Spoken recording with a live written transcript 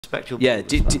Yeah, and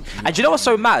do you know what's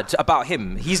so mad about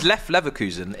him? He's left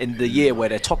Leverkusen in the year where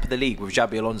they're top of the league with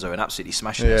Xabi Alonso and absolutely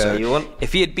smashing it. So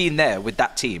if he had been there with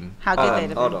that team, how good they'd have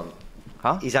been. Hold on,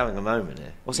 huh? He's having a moment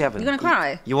here. What's he having? You gonna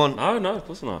cry? You want? No, of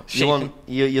course not. You want?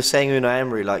 You're saying Unai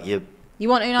Emery like you. You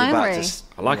want Unai Emery?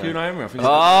 I like Unai Emery. I think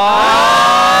Unai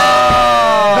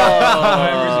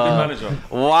Emery's a good manager.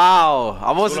 Wow,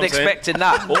 I wasn't expecting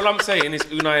that. All I'm saying is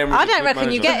Unai Emery. I don't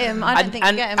reckon you get him. I don't think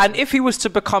you get him. And if he was to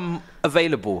become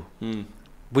available,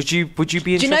 would you be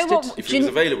interested? Do you know what? If he was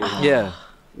available, yeah.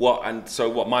 What and so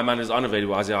what? My manager's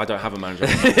unavailable. I don't have a manager.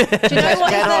 Do you know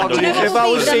what?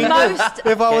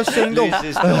 If I was single,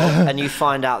 and you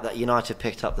find out that United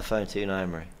picked up the phone to Unai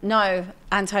Emery. No,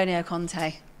 Antonio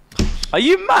Conte. Are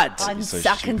you mad? I can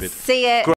see it.